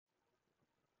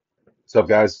What's up,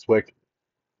 guys? It's Wick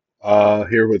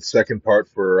here with second part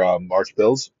for March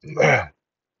builds. I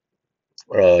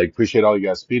appreciate all you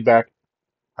guys' feedback.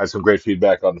 Had some great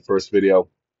feedback on the first video.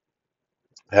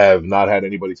 Have not had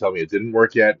anybody tell me it didn't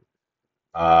work yet.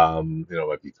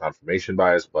 Might be confirmation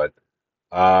bias, but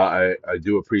I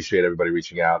do appreciate everybody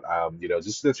reaching out.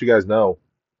 Just to let you guys know,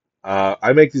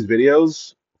 I make these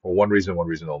videos for one reason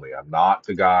only. I'm not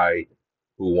the guy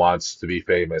who wants to be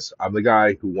famous. I'm the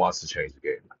guy who wants to change the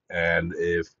game. And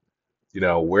if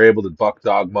we're able to buck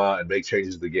dogma and make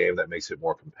changes to the game that makes it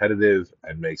more competitive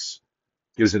and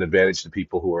gives an advantage to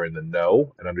people who are in the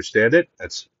know and understand it.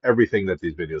 That's everything that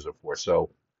these videos are for. So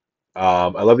I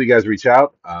love that you guys reach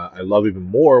out. I love even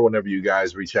more whenever you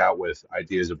guys reach out with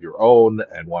ideas of your own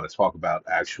and want to talk about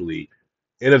actually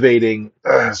innovating.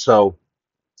 So,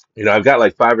 I've got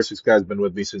like five or six guys been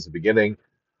with me since the beginning.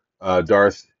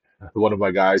 Darth, one of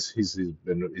my guys, he's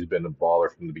been a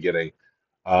baller from the beginning.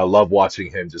 Love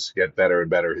watching him just get better and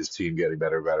better. His team getting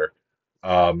better and better.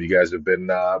 You guys have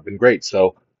been great.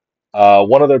 So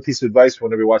one other piece of advice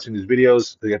whenever you're watching these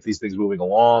videos to get these things moving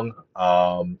along.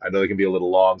 I know they can be a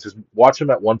little long. Just watch them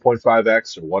at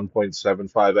 1.5x or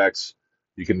 1.75x.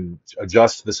 You can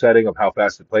adjust the setting of how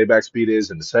fast the playback speed is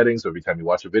in the settings. So every time you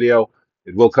watch a video,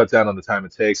 it will cut down on the time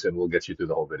it takes and will get you through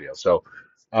the whole video. So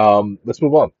let's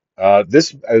move on.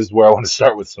 This is where I want to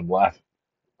start with some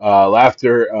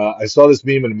laughter. I saw this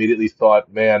meme and immediately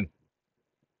thought, man,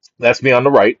 that's me on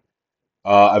the right.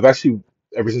 I've actually,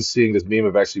 ever since seeing this meme,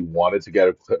 I've actually wanted to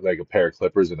get like a pair of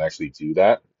clippers and actually do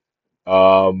that.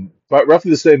 But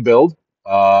roughly the same build.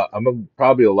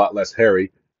 Probably a lot less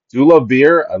hairy. Do love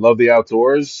beer. I love the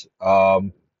outdoors.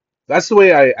 That's the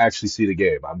way I actually see the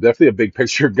game. I'm definitely a big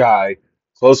picture guy,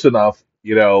 close enough,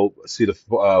 see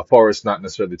the forest, not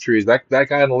necessarily the trees. That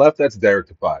guy on the left, that's Derek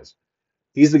Defies.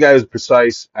 He's the guy who's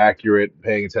precise, accurate,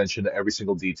 paying attention to every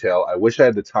single detail. I wish I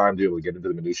had the time to be able to get into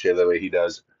the minutiae the way he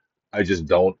does. I just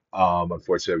don't.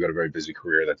 Unfortunately, I've got a very busy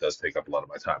career that does take up a lot of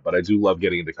my time. But I do love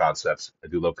getting into concepts. I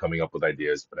do love coming up with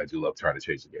ideas, but I do love trying to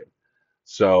change the game.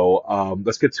 So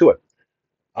let's get to it.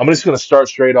 I'm just going to start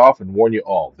straight off and warn you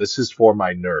all. This is for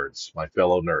my nerds, my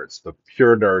fellow nerds, the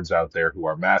pure nerds out there who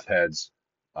are math heads.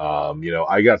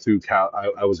 I got through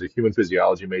I was a human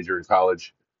physiology major in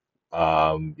college.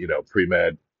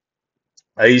 Pre-med.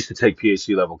 I used to take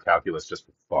PhD level calculus just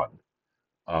for fun.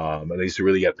 And they used to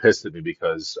really get pissed at me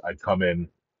because I'd come in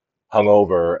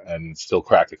hungover and still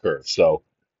crack the curve. So,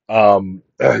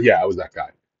 yeah, I was that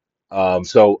guy.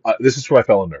 This is for my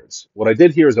fellow nerds. What I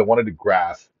did here is I wanted to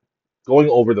graph going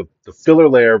over the filler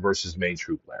layer versus main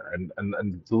troop layer.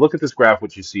 And to look at this graph,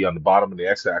 what you see on the bottom of the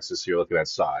x-axis, you're looking at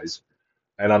size.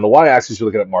 And on the y-axis, you're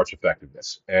looking at March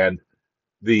effectiveness. And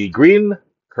the green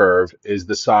curve is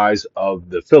the size of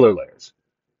the filler layers.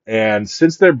 And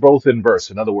since they're both inverse,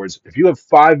 in other words, if you have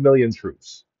 5 million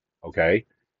troops, okay,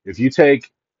 if you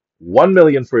take 1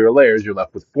 million for your layers, you're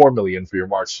left with 4 million for your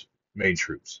March main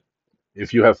troops.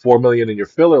 If you have 4 million in your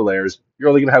filler layers, you're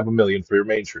only going to have a million for your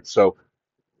main troops. So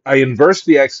I inversed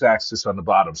the x-axis on the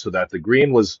bottom so that the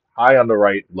green was high on the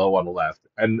right, low on the left.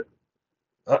 And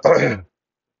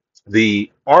the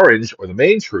orange, or the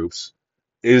main troops,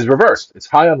 is reversed. It's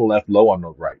high on the left, low on the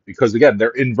right, because again, they're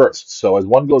inversed. So as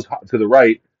one goes to the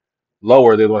right,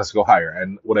 lower, the other one has to go higher.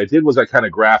 And what I did was I kind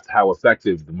of graphed how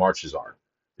effective the marches are,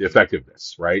 the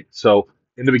effectiveness, right? So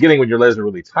in the beginning, when your layers are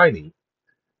really tiny,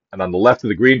 and on the left of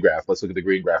the green graph, let's look at the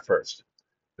green graph first.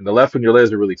 In the left, when your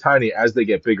layers are really tiny, as they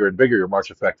get bigger and bigger, your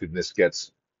march effectiveness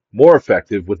gets more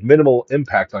effective with minimal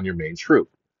impact on your main troop.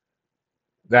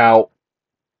 Now,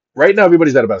 right now,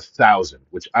 everybody's at about 1,000,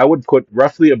 which I would put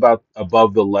roughly about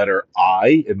above the letter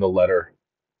I in the letter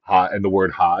high and the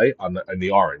word high in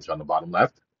the orange on the bottom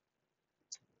left.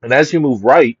 And as you move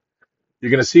right,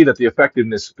 you're going to see that the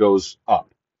effectiveness goes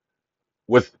up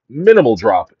with minimal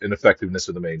drop in effectiveness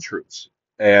of the main troops.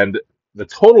 And the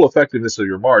total effectiveness of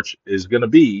your march is going to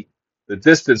be the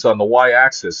distance on the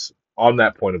y-axis on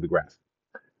that point of the graph.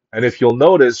 And if you'll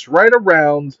notice, right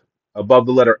around above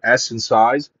the letter S in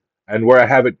size, and where I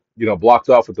have it, blocked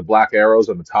off with the black arrows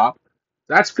on the top,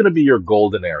 that's going to be your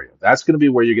golden area. That's going to be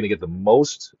where you're going to get the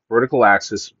most vertical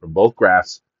axis from both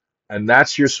graphs, and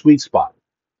that's your sweet spot.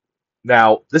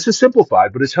 Now, this is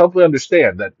simplified, but it's helpful to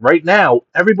understand that right now,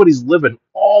 everybody's living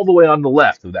all the way on the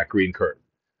left of that green curve.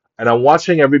 And I'm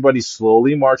watching everybody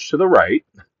slowly march to the right.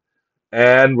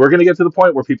 And we're going to get to the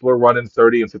point where people are running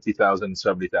 30 and 50,000,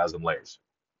 70,000 layers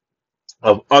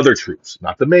of other troops,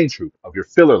 not the main troop, of your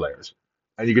filler layers.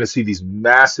 And you're going to see these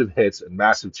massive hits and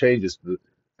massive changes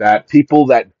that people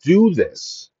that do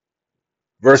this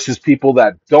versus people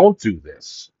that don't do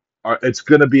this it's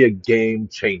going to be a game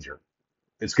changer.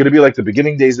 It's going to be like the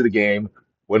beginning days of the game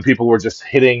when people were just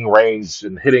hitting range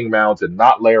and hitting mount and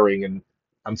not layering. And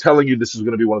I'm telling you, this is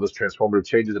going to be one of those transformative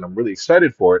changes, and I'm really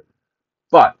excited for it.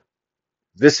 But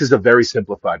this is a very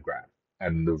simplified graph.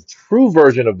 And the true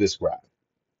version of this graph,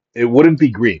 it wouldn't be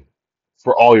green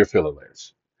for all your filler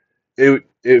layers.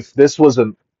 If this was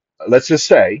an, let's just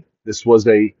say this was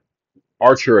a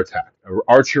archer attack, or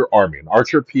archer army, an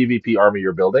archer PvP army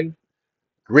you're building,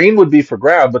 green would be for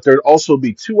ground, but there'd also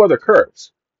be two other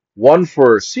curves, one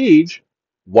for siege,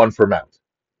 one for mount,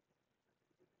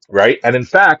 right? And in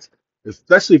fact,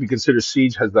 especially if you consider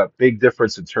siege has that big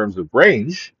difference in terms of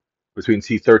range between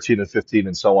T13 and 15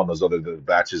 and so on, those other the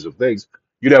batches of things,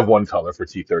 you'd have one color for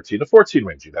T13 to 14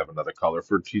 range. You'd have another color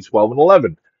for T12 and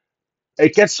 11.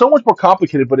 It gets so much more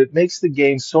complicated, but it makes the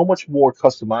game so much more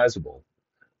customizable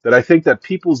that I think that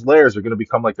people's layers are going to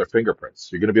become like their fingerprints.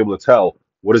 You're going to be able to tell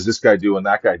what does this guy do and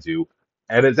that guy do,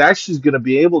 and it actually is going to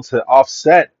be able to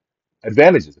offset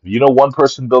advantages. If you know one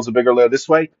person builds a bigger layer this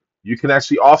way, you can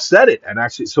actually offset it, and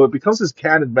actually, so it becomes this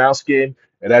cat and mouse game.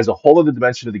 It adds a whole other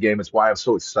dimension to the game. It's why I'm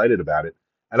so excited about it,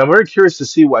 and I'm very curious to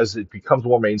see as it becomes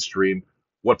more mainstream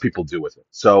what people do with it.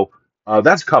 So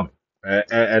that's coming,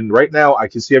 and right now I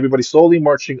can see everybody slowly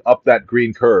marching up that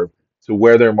green curve to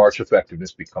where their March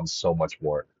effectiveness becomes so much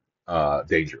more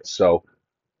dangerous. So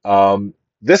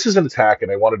this is an attack,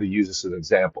 and I wanted to use this as an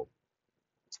example.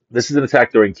 This is an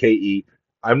attack during KE.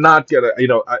 I'm not gonna,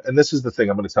 and this is the thing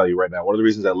I'm gonna tell you right now. One of the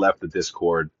reasons I left the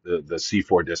Discord, the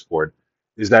C4 Discord,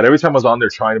 is that every time I was on there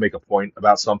trying to make a point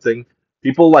about something,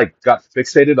 people like got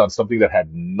fixated on something that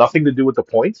had nothing to do with the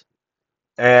point,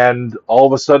 and all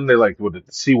of a sudden they like would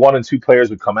see one and two players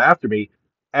would come after me,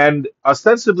 and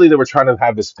ostensibly they were trying to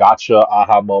have this gotcha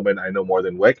aha moment. I know more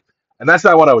than Wick, and that's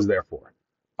not what I was there for.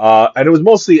 And it was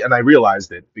mostly, and I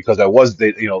realized it because I was,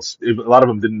 a lot of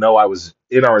them didn't know I was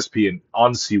in RSP and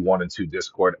on C1 and 2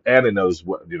 Discord and in those,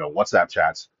 WhatsApp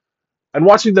chats, and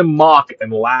watching them mock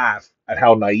and laugh at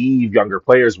how naive younger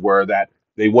players were, that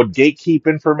they would gatekeep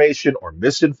information or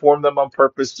misinform them on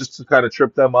purpose just to kind of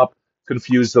trip them up,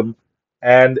 confuse them.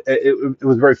 And it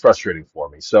was very frustrating for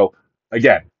me. So,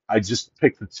 again, I just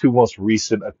picked the two most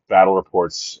recent battle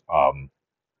reports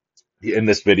in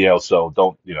this video. So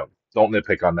don't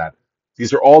nitpick on that.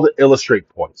 These are all to illustrate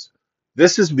points.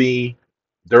 This is me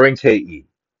during KE.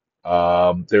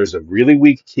 There's a really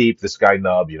weak keep. This guy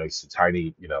Nub, he's a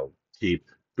tiny, keep,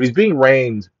 but he's being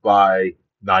reigned by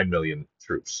 9 million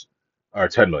troops or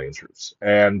 10 million troops,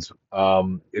 and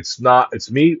it's not.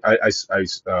 It's me. I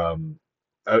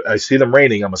see them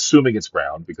reigning. I'm assuming it's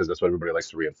ground because that's what everybody likes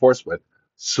to reinforce with.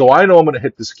 So I know I'm going to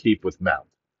hit this keep with mount.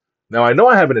 Now I know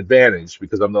I have an advantage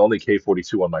because I'm the only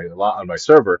K42 on my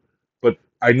server, but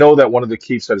I know that one of the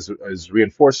keeps that is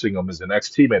reinforcing them is an ex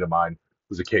teammate of mine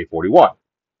who's a K41.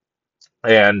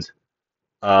 And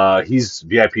he's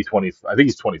VIP 20. I think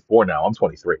he's 24 now. I'm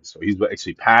 23, so he's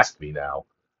actually passed me now,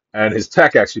 and his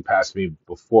tech actually passed me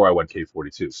before I went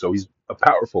K42. So he's a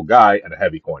powerful guy and a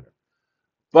heavy coiner.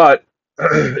 But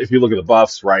if you look at the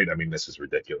buffs, right? I mean, this is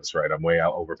ridiculous, right? I'm way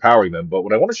out overpowering them. But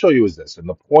what I want to show you is this, and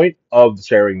the point of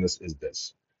sharing this is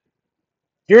this.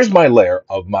 Here's my layer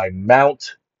of my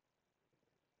Mount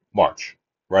March,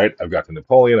 right? I've got the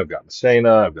Napoleon, I've got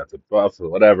Messina, I've got the buff,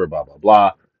 whatever, blah blah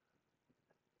blah.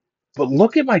 But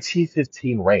look at my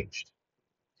T15 ranged,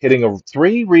 hitting a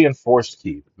 3 reinforced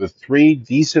keep with 3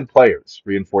 decent players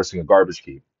reinforcing a garbage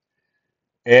keep.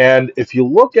 And if you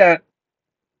look at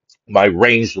my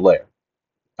ranged layer,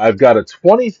 I've got a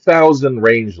 20,000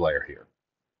 range layer here,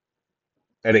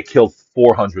 and it killed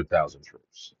 400,000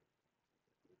 troops.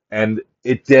 And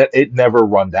it never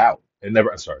runned out. It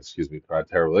never, sorry, excuse me,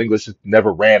 terrible English, it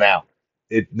never ran out.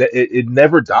 It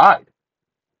never died,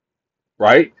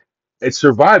 right? It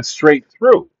survived straight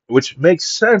through, which makes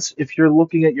sense if you're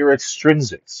looking at your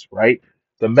extrinsics, right?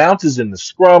 The mount is in the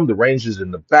scrum, the range is in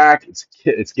the back.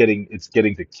 It's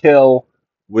getting to kill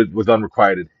with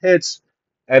unrequited hits,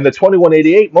 and the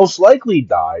 2188 most likely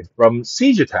died from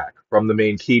siege attack from the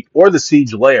main keep or the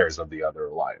siege layers of the other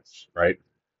alliance, right?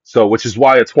 So, which is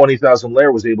why a 20,000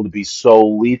 layer was able to be so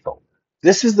lethal.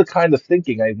 This is the kind of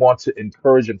thinking I want to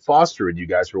encourage and foster in you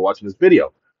guys who are watching this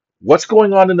video. What's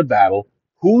going on in the battle?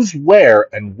 Who's where,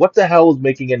 and what the hell is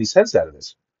making any sense out of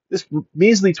this? This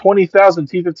measly 20,000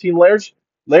 T15 layers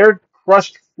layered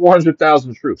crushed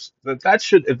 400,000 troops. That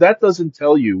should, if that doesn't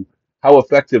tell you how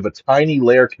effective a tiny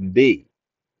layer can be,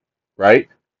 right?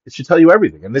 It should tell you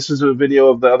everything. And this is a video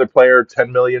of the other player,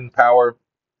 10 million power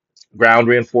ground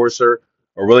reinforcer,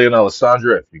 Aurelian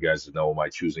Alessandra. If you guys know my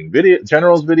choosing video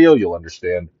generals video, you'll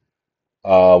understand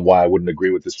why I wouldn't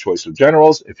agree with this choice of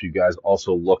generals. If you guys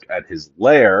also look at his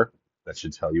lair, that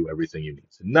should tell you everything you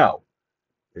need to know.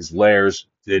 His layers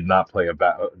did not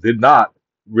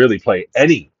really play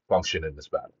any function in this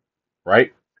battle,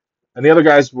 right? And the other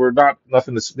guys were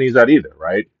nothing to sneeze at either,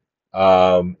 right?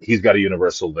 He's got a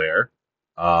universal lair.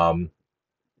 Um,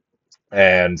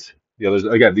 and the others,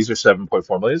 again, these are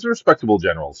 7.4 million. These are respectable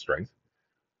general strength.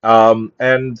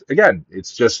 And again,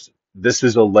 it's just this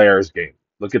is a layers game.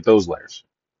 Look at those layers,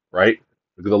 right?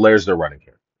 Look at the layers they're running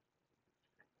here.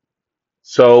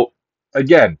 So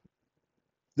again,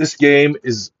 this game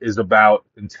is about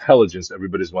intelligence every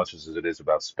bit as much as it is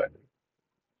about spending.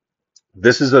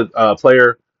 This is a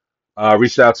player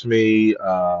reached out to me,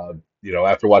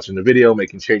 after watching the video,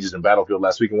 making changes in Battlefield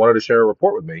last week, and wanted to share a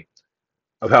report with me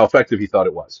of how effective he thought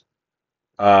it was.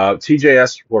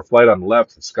 TJS for Flight on the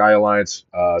left, Sky Alliance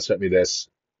sent me this,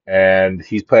 and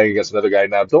he's playing against another guy.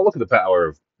 Now, don't look at the power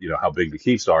of how big the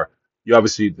keeps are. You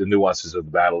obviously the nuances of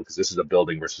the battle because this is a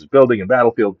building versus building in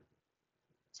Battlefield.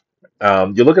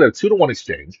 You look at a 2-to-1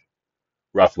 exchange,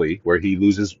 roughly, where he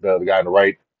loses the guy on the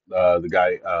right, the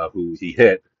guy who he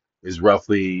hit is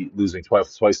roughly losing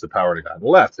twice the power of the guy on the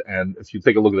left. And if you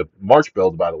take a look at the March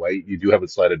build, by the way, you do have a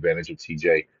slight advantage of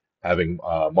TJ having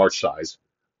March size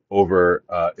over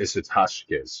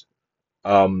Isatashki's.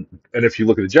 And if you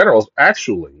look at the generals,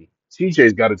 actually,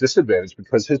 TJ's got a disadvantage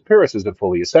because his Pyrrhus isn't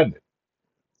fully ascended.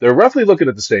 They're roughly looking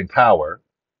at the same power.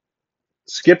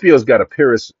 Scipio's got a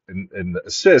Pyrrhus in the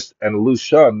assist, and Lu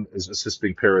Shun is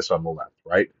assisting Pyrrhus on the left,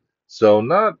 right? So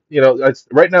not, that's,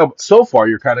 right now, so far,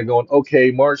 you're kind of going, okay,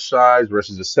 March size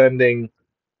versus ascending,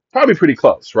 probably pretty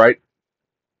close, right?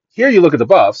 Here you look at the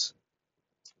buffs.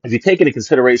 If you take into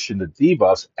consideration the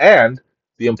debuffs and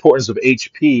the importance of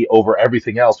HP over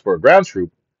everything else for a ground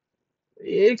troop,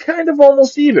 it kind of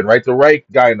almost even, right? The right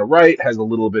guy on the right has a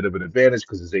little bit of an advantage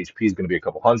because his HP is going to be a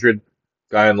couple hundred.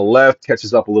 Guy on the left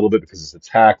catches up a little bit because his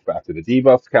attack after the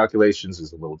debuff calculations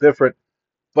is a little different,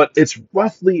 but it's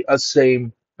roughly a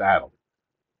same battle.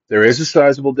 There is a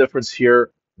sizable difference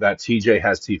here that TJ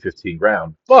has T15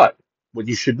 ground, but what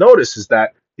you should notice is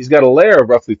that he's got a layer of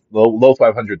roughly low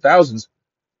 500,000s.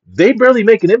 They barely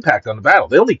make an impact on the battle.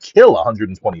 They only kill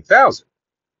 120,000.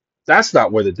 That's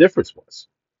not where the difference was,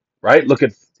 right? Look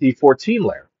at T14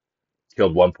 layer,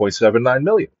 killed 1.79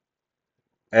 million.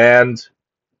 And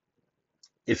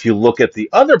if you look at the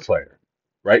other player,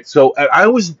 right? So I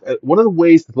always, one of the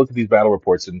ways to look at these battle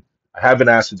reports, and I have been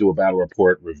asked to do a battle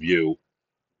report review.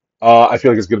 I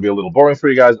feel like it's going to be a little boring for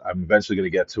you guys. I'm eventually going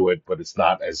to get to it, but it's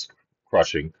not as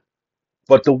crushing.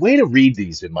 But the way to read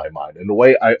these in my mind, and the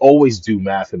way I always do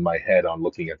math in my head on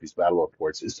looking at these battle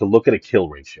reports, is to look at a kill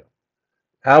ratio.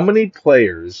 How many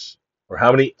players or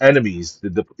how many enemies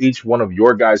did each one of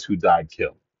your guys who died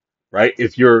kill? Right?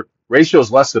 If your ratio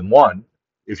is less than one,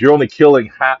 if you're only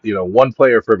killing one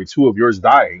player for every two of yours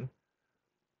dying,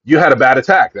 you had a bad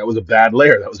attack. That was a bad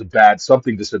layer. That was a bad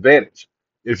something disadvantage.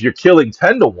 If you're killing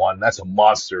 10 to 1, that's a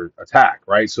monster attack,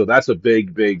 right? So that's a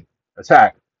big, big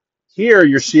attack. Here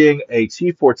you're seeing a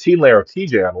T14 layer of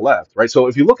TJ on the left, right? So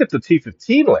if you look at the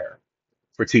T15 layer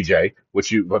for TJ,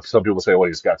 which some people say, well,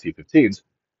 he's got T15s,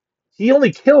 he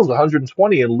only kills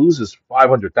 120 and loses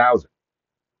 500,000,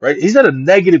 right? He's at a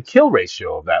negative kill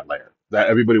ratio of that layer. That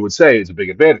everybody would say is a big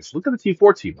advantage. Look at the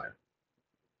T14 layer.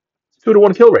 It's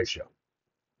 2-to-1 kill ratio.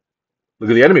 Look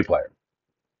at the enemy player.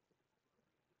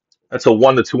 That's a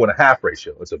 1 to 2.5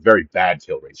 ratio. It's a very bad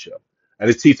kill ratio. And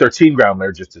his T13 ground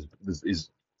layer just is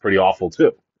pretty awful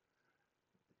too.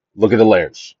 Look at the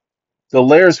layers. The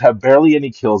layers have barely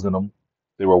any kills in them.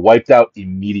 They were wiped out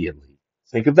immediately.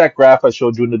 Think of that graph I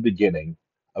showed you in the beginning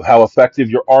of how effective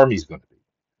your army's going to be.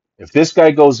 If this guy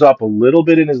goes up a little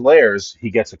bit in his layers, he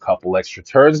gets a couple extra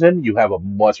turns in, you have a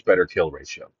much better kill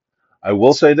ratio. I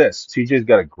will say this, TJ's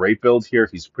got a great build here.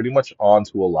 He's pretty much on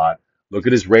to a lot. Look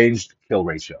at his ranged kill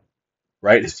ratio,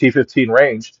 right? His T15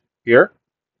 ranged here,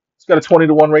 it's got a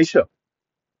 20-to-1 ratio.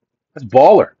 That's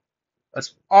baller.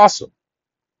 That's awesome,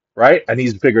 right? And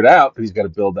he's figured out that he's got to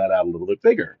build that out a little bit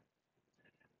bigger.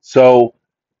 So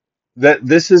that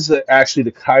this is actually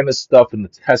the kind of stuff in the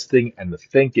testing and the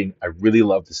thinking I really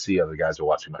love to see other guys are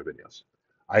watching my videos.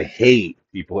 I hate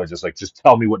people who are just like, just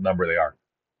tell me what number they are.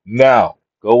 Now,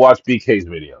 go watch BK's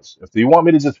videos. If you want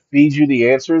me to just feed you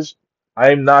the answers,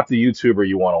 I am not the YouTuber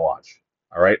you want to watch.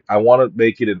 All right. I want to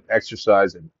make it an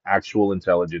exercise in actual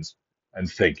intelligence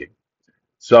and thinking.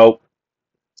 So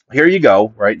here you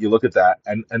go, right? You look at that,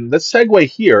 and let's segue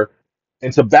here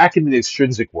back into the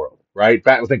extrinsic world, right?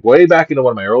 Back, I think way back into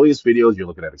one of my earliest videos, you're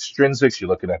looking at extrinsics, you're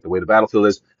looking at the way the battlefield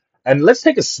is, and let's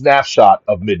take a snapshot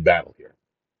of mid-battle here.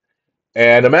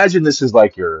 And imagine this is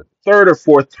like your third or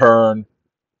fourth turn.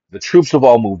 The troops have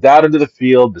all moved out into the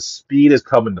field. The speed has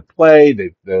come into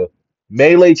play.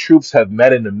 Melee troops have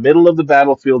met in the middle of the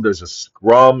battlefield. There's a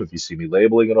scrum. If you see me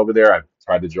labeling it over there, I've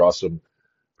tried to draw some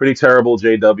pretty terrible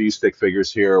JW stick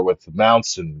figures here with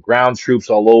mounts and ground troops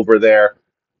all over there.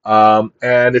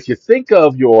 And if you think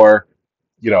of your,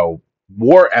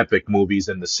 war epic movies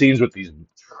and the scenes with these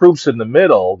troops in the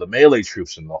middle, the melee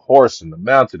troops and the horse and the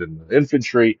mounted and the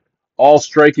infantry all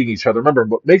striking each other. Remember,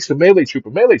 what makes a melee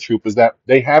troop is that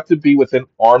they have to be within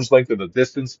arm's length of the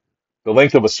distance, the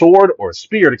length of a sword or a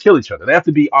spear to kill each other. They have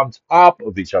to be on top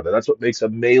of each other. That's what makes a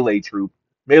melee troop.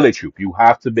 Melee troop. You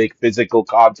have to make physical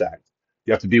contact.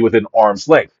 You have to be within arm's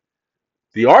length.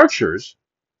 The archers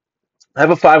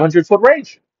have a 500-foot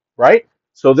range, right?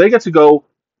 So they get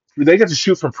to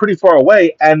shoot from pretty far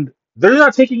away, and they're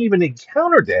not taking even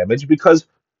encounter damage because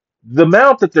the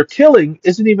mount that they're killing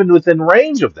isn't even within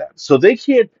range of them. So they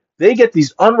can't, they get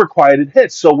these unrequited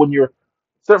hits. So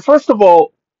first of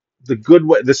all, the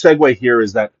segue here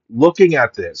is that looking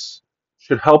at this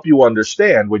should help you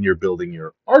understand when you're building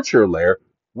your archer layer,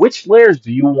 which layers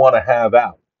do you want to have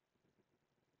out?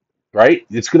 Right?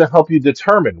 It's going to help you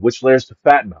determine which layers to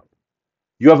fatten up.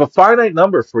 You have a finite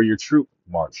number for your troop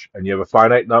march, and you have a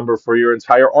finite number for your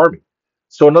entire army.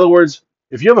 So, in other words,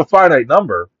 if you have a finite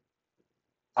number,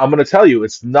 I'm going to tell you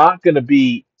it's not going to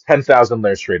be 10,000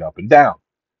 layers straight up and down.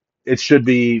 It should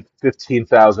be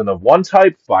 15,000 of one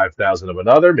type, 5,000 of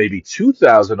another, maybe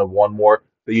 2,000 of one more,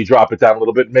 that you drop it down a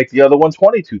little bit and make the other one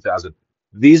 22,000.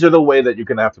 These are the way that you're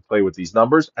going to have to play with these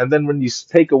numbers. And then when you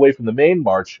take away from the main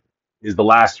march is the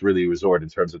last really resort in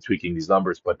terms of tweaking these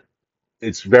numbers. But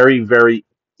it's very, very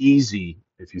easy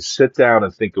if you sit down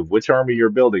and think of which army you're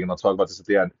building, and I'll talk about this at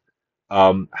the end,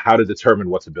 how to determine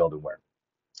what to build and where.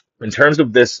 In terms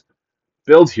of this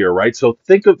build here, right? So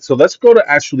let's go to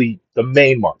actually the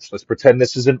main march. Let's pretend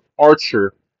this is an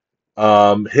archer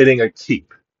hitting a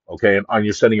keep, okay, and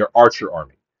you're sending your archer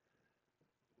army.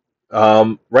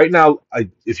 Right now,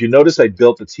 if you notice, I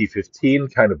built the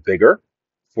T15 kind of bigger.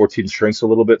 14 shrinks a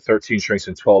little bit, 13 shrinks,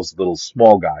 and 12 is a little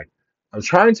small guy. I'm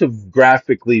trying to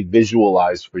graphically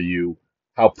visualize for you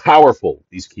how powerful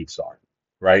these keeps are,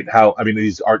 right?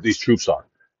 These troops are,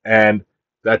 and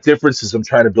that difference is I'm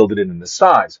trying to build it in the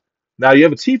size. Now you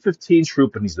have a T15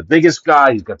 troop, and he's the biggest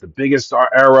guy. He's got the biggest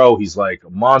arrow. He's like a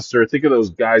monster. Think of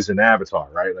those guys in Avatar,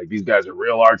 right? Like these guys are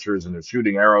real archers, and they're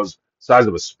shooting arrows size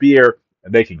of a spear,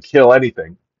 and they can kill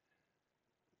anything.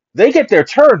 They get their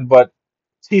turn, but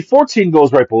T14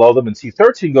 goes right below them, and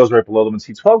T13 goes right below them, and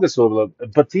T12 gets below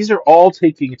them. But these are all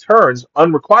taking turns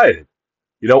unrequited,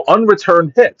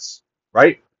 unreturned hits,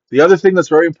 right? The other thing that's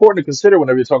very important to consider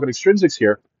whenever you're talking extrinsics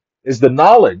here is the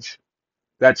knowledge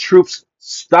that troops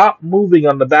stop moving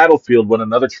on the battlefield when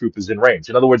another troop is in range.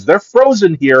 In other words, they're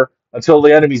frozen here until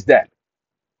the enemy's dead.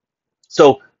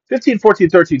 So 15, 14,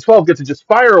 13, 12 get to just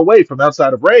fire away from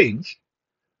outside of range,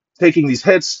 taking these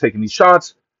hits, taking these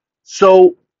shots.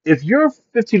 So if your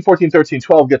 15, 14, 13,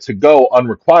 12 get to go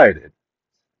unrequited,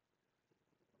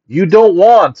 you don't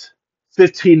want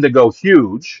 15 to go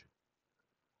huge,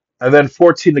 and then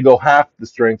 14 to go half the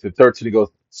strength, and 13 to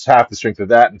go half the strength of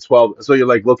that, and 12. So you're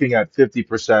like looking at 50%,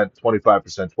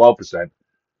 25%, 12%.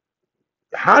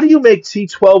 How do you make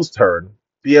T12's turn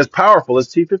be as powerful as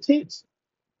T15's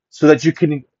so that you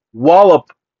can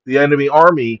wallop the enemy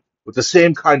army with the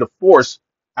same kind of force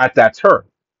at that turn?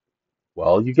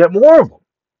 Well, you get more of them,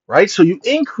 right? So you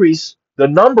increase the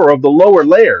number of the lower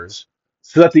layers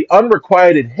so that the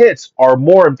unrequited hits are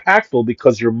more impactful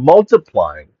because you're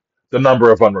multiplying the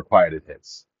number of unrequited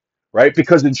hits, right?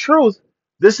 Because in truth,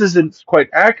 this isn't quite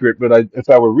accurate, but if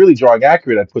I were really drawing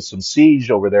accurate, I'd put some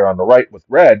siege over there on the right with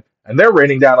red, and they're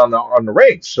raining down on the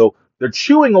range. So they're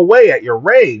chewing away at your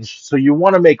range, so you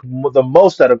want to make the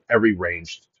most out of every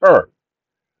ranged turn.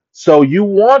 So you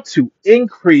want to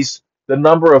increase the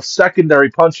number of secondary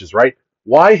punches, right?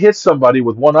 Why hit somebody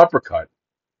with one uppercut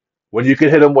when you can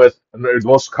hit them with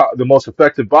the most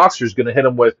effective boxer is going to hit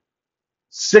them with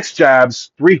 6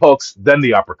 jabs, 3 hooks, then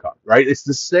the uppercut, right? It's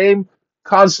the same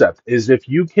concept. Is if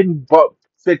you can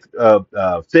fit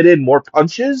in more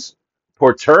punches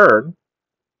per turn,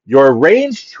 your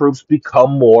ranged troops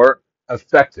become more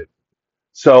effective.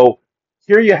 So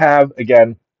here you have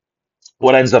again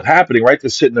what ends up happening, right? They're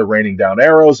sitting there raining down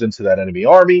arrows into that enemy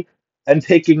army and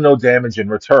taking no damage in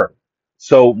return.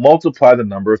 So multiply the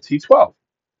number of T12.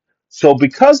 So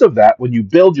because of that, when you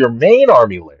build your main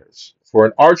army layers for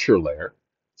an archer layer,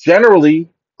 generally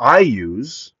I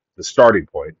use the starting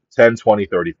point 10, 20,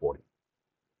 30, 40,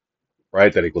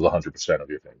 right? That equals 100% of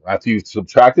your thing. After you've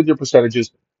subtracted your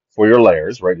percentages for your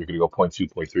layers, right? You're going to go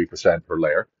 0.2, 0.3% per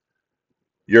layer.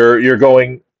 You're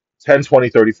going 10, 20,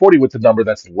 30, 40 with the number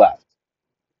that's left.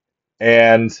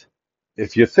 And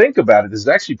if you think about it, this is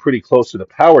actually pretty close to the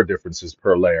power differences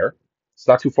per layer. It's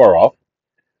not too far off.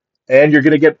 And you're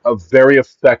going to get a very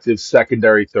effective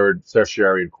secondary, third,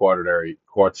 tertiary, and quaternary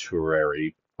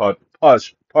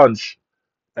punch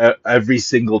every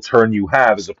single turn you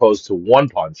have, as opposed to one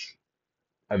punch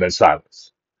and then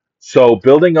silence. So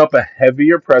building up a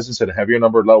heavier presence and a heavier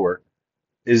number lower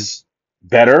is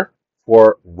better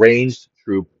for ranged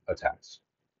troop attacks.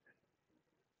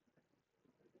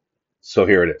 So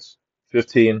here it is: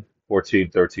 15, 14,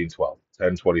 13, 12,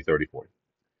 10, 20, 30, 40.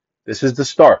 This is the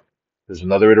start. There's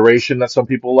another iteration that some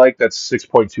people like that's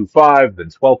 6.25, then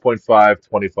 12.5,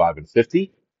 25, and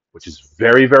 50, which is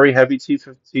very, very heavy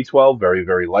T12, very,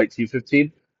 very light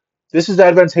T15. This is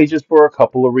advantageous for a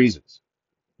couple of reasons.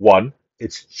 One,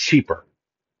 it's cheaper,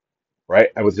 right?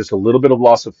 And with just a little bit of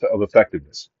loss of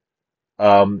effectiveness.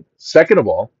 Second of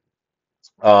all,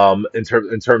 in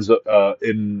terms of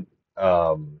in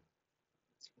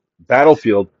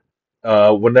Battlefield,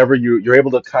 whenever you're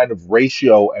able to kind of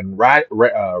ratio and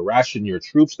ration your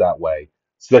troops that way,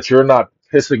 so that you're not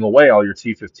pissing away all your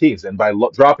T15s, and by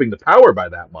dropping the power by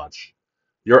that much,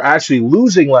 you're actually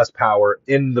losing less power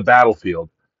in the battlefield.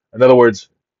 In other words,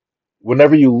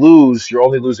 whenever you lose, you're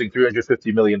only losing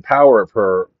 350 million power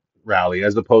per rally,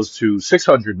 as opposed to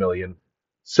 600 million,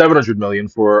 700 million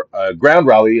for a ground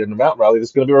rally and a mountain rally.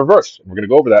 That's going to be reversed. We're going to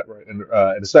go over that in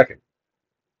a second.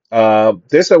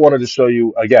 This I wanted to show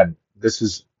you again. This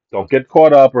is, don't get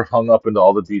caught up or hung up into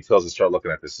all the details and start looking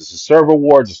at this. This is server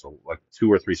war, just like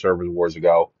 2 or 3 server wars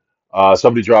ago.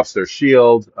 Somebody drops their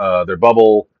shield, their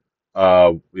bubble,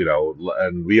 and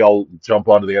we all jump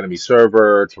onto the enemy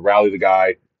server to rally the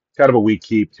guy. Kind of a weak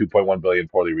keep, 2.1 billion,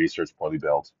 poorly researched, poorly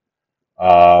built.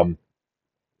 Um,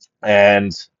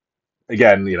 and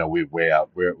again, we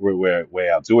we're way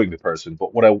out doing the person.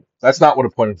 But that's not what a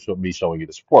point of me showing you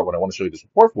the support. What I want to show you the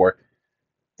support for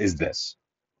is this.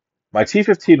 My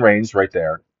T15 range right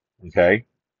there, okay?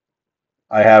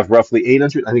 I have roughly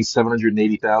 800, I think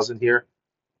 780,000 here,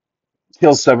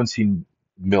 kills 17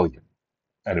 million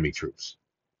enemy troops.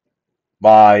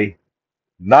 My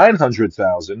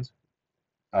 900,000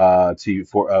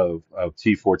 T4 of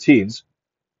T14s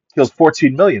kills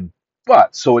 14 million,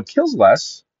 but so it kills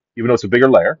less, even though it's a bigger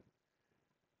layer.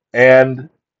 And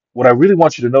what I really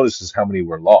want you to notice is how many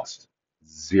were lost.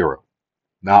 0.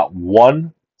 Not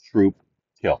one troop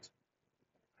killed,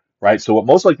 right? So what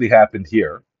most likely happened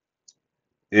here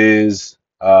is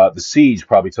the siege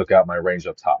probably took out my range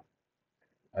up top.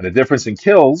 And the difference in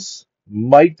kills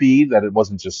might be that it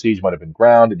wasn't just siege, might have been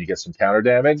ground, and you get some counter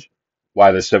damage.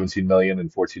 Why there's 17 million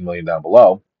and 14 million down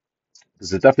below,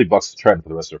 because it definitely bucks the trend for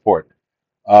the rest of the report.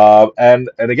 And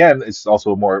again, it's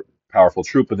also a more powerful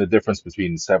troop, and the difference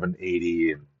between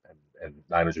 780 and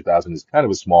 900,000 is kind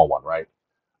of a small one, right?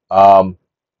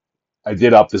 I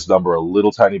did up this number a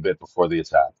little tiny bit before the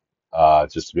attack,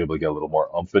 just to be able to get a little more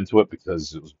oomph into it,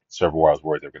 because it was several where I was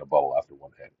worried they were going to bubble after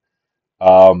one hit.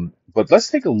 But let's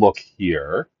take a look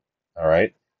here, all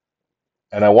right?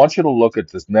 And I want you to look at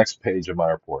this next page of my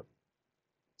report.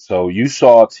 So you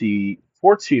saw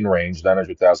T14 range,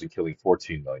 900,000 killing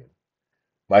 14 million.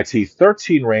 My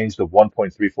T13 ranged of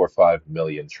 1.345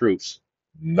 million troops.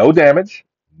 No damage,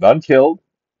 none killed,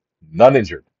 none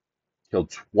injured.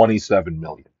 Killed 27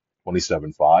 million,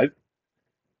 27.5.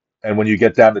 And when you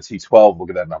get down to T12, look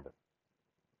at that number.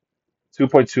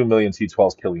 2.2 million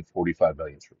T12s killing 45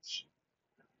 million troops.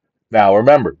 Now,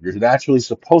 remember, you're naturally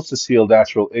supposed to see a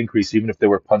natural increase even if they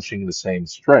were punching the same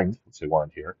strength, which they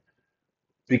weren't here,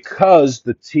 because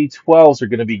the T12s are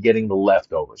going to be getting the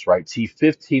leftovers, right?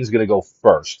 T15 is going to go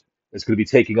first. It's going to be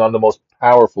taking on the most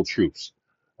powerful troops.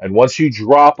 And once you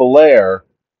drop a layer,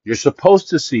 you're supposed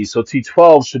to see, so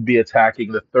T12 should be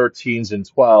attacking the 13s and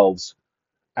 12s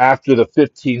after the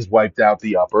 15s wiped out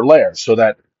the upper layer, so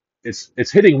that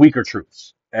it's hitting weaker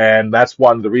troops. And that's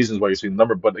one of the reasons why you're seeing the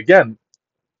number. But again,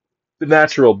 the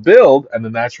natural build and the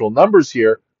natural numbers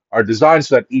here are designed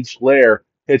so that each layer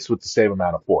hits with the same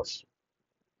amount of force.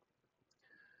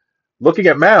 Looking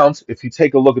at mount, if you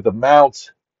take a look at the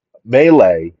mount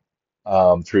melee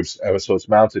troops, so it's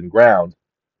mounted and ground,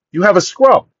 you have a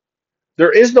scrum.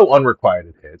 There is no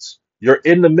unrequited hits. You're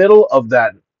in the middle of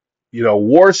that,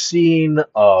 war scene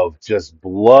of just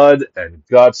blood and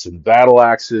guts and battle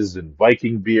axes and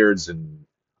Viking beards and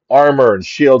armor and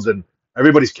shields, and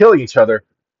everybody's killing each other.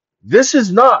 This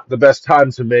is not the best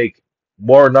time to make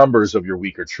more numbers of your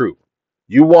weaker troop.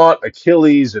 You want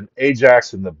Achilles and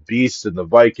Ajax and the beasts and the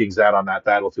Vikings out on that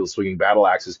battlefield swinging battle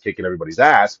axes, kicking everybody's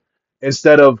ass,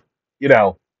 instead of,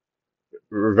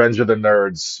 Revenge of the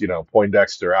Nerds,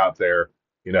 Poindexter out there,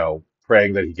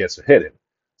 praying that he gets a hit in.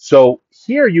 So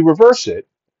here you reverse it,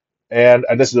 And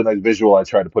this is a nice visual I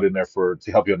tried to put in there for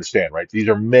to help you understand, right? These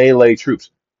are melee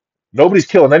troops. Nobody's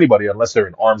killing anybody unless they're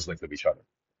in arm's length of each other.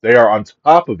 They are on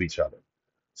top of each other.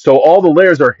 So all the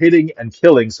layers are hitting and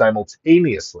killing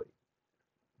simultaneously,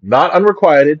 not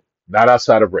unrequited, not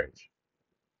outside of range.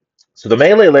 So the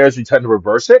melee layers, you tend to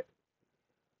reverse it.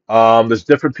 There's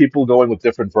different people going with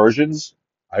different versions.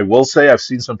 I will say I've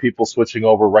seen some people switching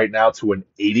over right now to an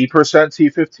 80%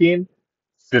 T15,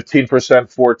 15%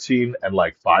 14, and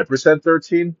like 5%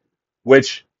 13,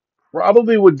 which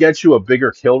probably would get you a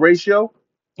bigger kill ratio.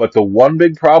 But the one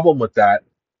big problem with that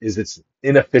is it's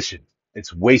inefficient.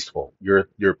 It's wasteful. You're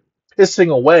pissing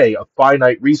away a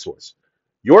finite resource.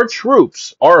 Your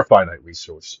troops are a finite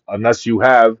resource unless you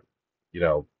have, you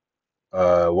know,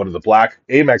 one of the black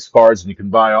Amex cards and you can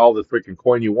buy all the freaking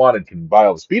coin you want and can buy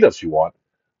all the speed ups you want.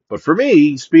 But for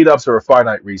me, speed ups are a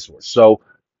finite resource. So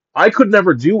I could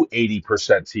never do 80%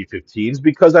 T15s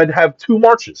because I'd have two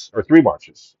marches or three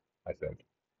marches, I think.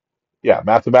 Yeah,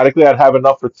 mathematically, I'd have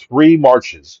enough for three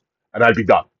marches and I'd be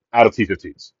done out of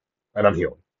T15s. And I'm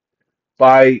healing.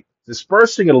 By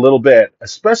dispersing it a little bit,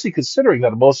 especially considering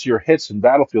that most of your hits in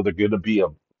Battlefield are going to be a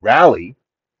rally,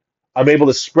 I'm able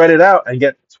to spread it out and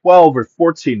get 12 or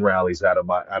 14 rallies out of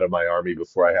my army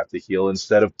before I have to heal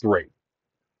instead of three.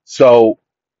 So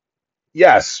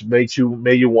yes, may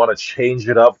you want to change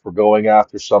it up for going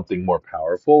after something more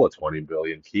powerful, a 20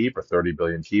 billion keep or 30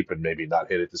 billion keep, and maybe not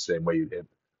hit it the same way you hit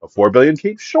a 4 billion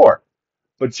keep? Sure.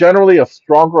 But generally, a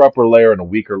stronger upper layer and a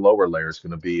weaker lower layer is going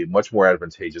to be much more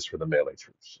advantageous for the melee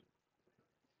troops.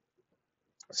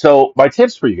 So my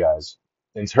tips for you guys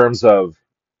in terms of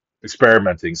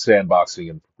experimenting,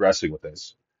 sandboxing, and progressing with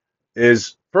this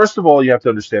is first of all, you have to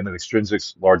understand that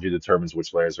extrinsics largely determines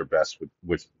which layers are best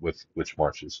with which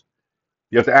marches.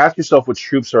 You have to ask yourself which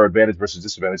troops are advantage versus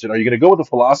disadvantage, and are you going to go with the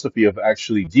philosophy of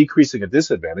actually decreasing a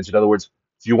disadvantage? In other words,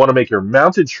 do you want to make your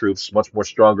mounted troops much more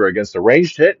stronger against a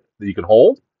ranged hit that you can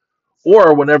hold?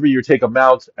 Or whenever you take a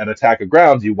mount and attack a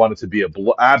ground, do you want it to be a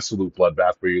absolute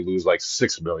bloodbath where you lose like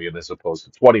 6 million as opposed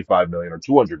to 25 million or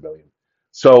 200 million?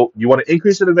 So you want to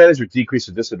increase an advantage or decrease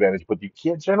a disadvantage, but you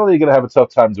can't generally, you're going to have a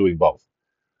tough time doing both.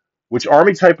 Which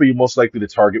army type are you most likely to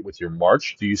target with your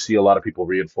march? Do you see a lot of people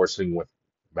reinforcing with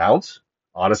mounts?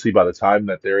 Honestly, by the time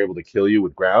that they're able to kill you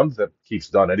with ground, that keeps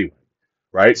done anyway,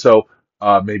 right? So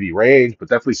maybe range, but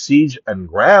definitely siege and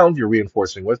ground you're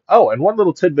reinforcing with. Oh, and one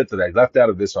little tidbit that I left out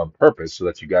of this on purpose so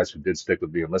that you guys who did stick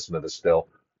with me and listen to this still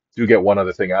do get one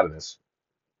other thing out of this.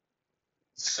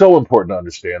 So important to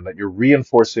understand that your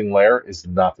reinforcing layer is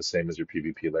not the same as your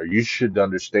PvP layer. You should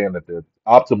understand that the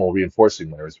optimal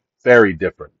reinforcing layer is very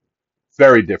different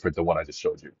than what I just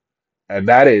showed you. And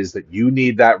that is that you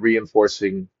need that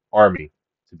reinforcing army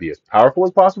to be as powerful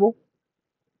as possible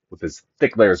with as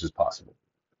thick layers as possible.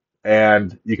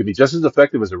 And you can be just as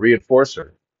effective as a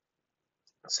reinforcer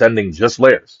sending just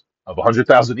layers of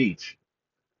 100,000 each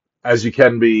as you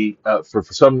can be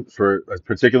for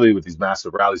particularly with these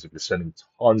massive rallies if you're sending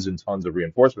tons and tons of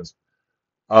reinforcements.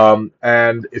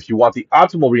 And if you want the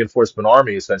optimal reinforcement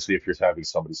army, essentially, if you're having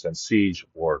somebody send siege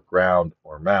or ground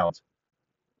or mount,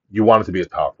 you want it to be as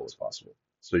powerful as possible.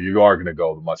 So you are going to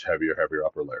go the much heavier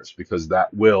upper layers because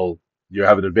that will, you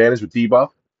have an advantage with debuff,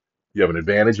 you have an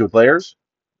advantage with layers.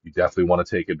 You definitely want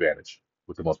to take advantage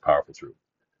with the most powerful troop.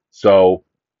 So,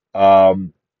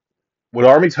 um, what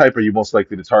army type are you most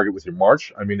likely to target with your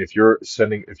march? I mean, if you're,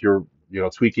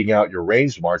 tweaking out your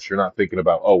ranged march, you're not thinking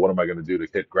about, oh, what am I going to do to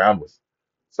hit ground with?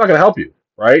 It's not going to help you,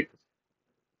 right?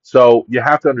 So you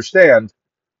have to understand,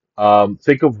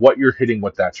 think of what you're hitting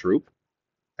with that troop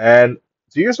and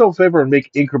do yourself a favor and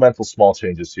make incremental small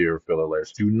changes to your filler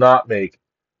layers. Do not make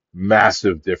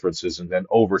massive differences and then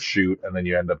overshoot, and then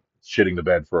you end up shitting the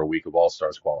bed for a week of All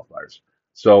Stars qualifiers.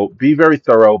 So be very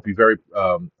thorough, be very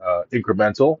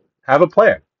incremental. Have a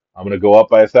plan. I'm going to go up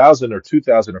by 1,000 or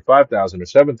 2,000 or 5,000 or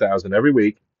 7,000 every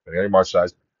week, depending on your march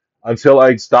size, until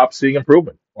I stop seeing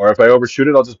improvement. Or if I overshoot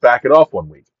it, I'll just back it off one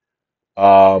week.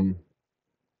 Um,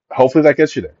 Hopefully that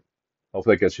gets you there.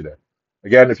 Hopefully that gets you there.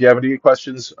 Again, if you have any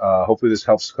questions, hopefully this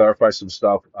helps clarify some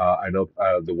stuff. I know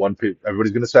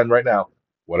everybody's going to send right now.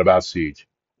 What about Siege?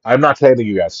 I'm not telling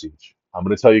you guys Siege. I'm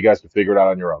going to tell you guys to figure it out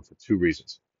on your own for two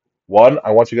reasons. One,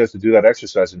 I want you guys to do that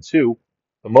exercise. And two,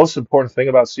 the most important thing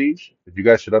about Siege that you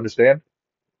guys should understand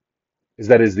is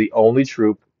that it is the only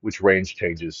troop which range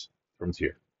changes from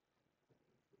tier.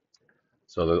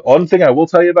 So the one thing I will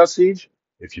tell you about Siege,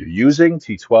 if you're using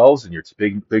T12s in your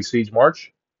big Siege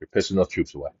march, you're pissing those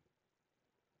troops away.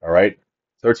 All right.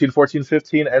 13, 14,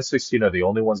 15, and 16 are the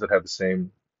only ones that have the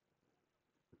same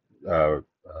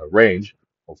range.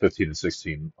 Well, 15 and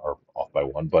 16 are off by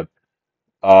one, but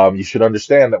You should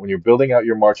understand that when you're building out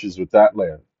your marches with that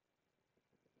land,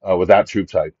 with that troop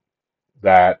type,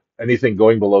 that anything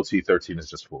going below T13 is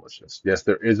just foolishness. Yes,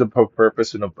 there is a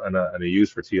purpose and a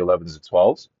use for T11s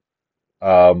and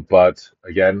 12s, but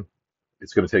again,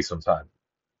 it's going to take some time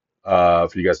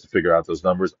for you guys to figure out those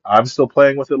numbers. I'm still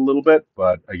playing with it a little bit,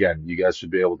 but again, you guys should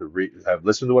be able to have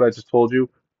listened to what I just told you.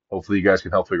 Hopefully, you guys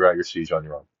can help figure out your siege on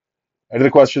your own. Any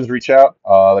other questions, reach out.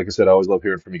 Like I said, I always love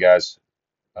hearing from you guys.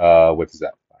 What is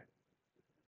that?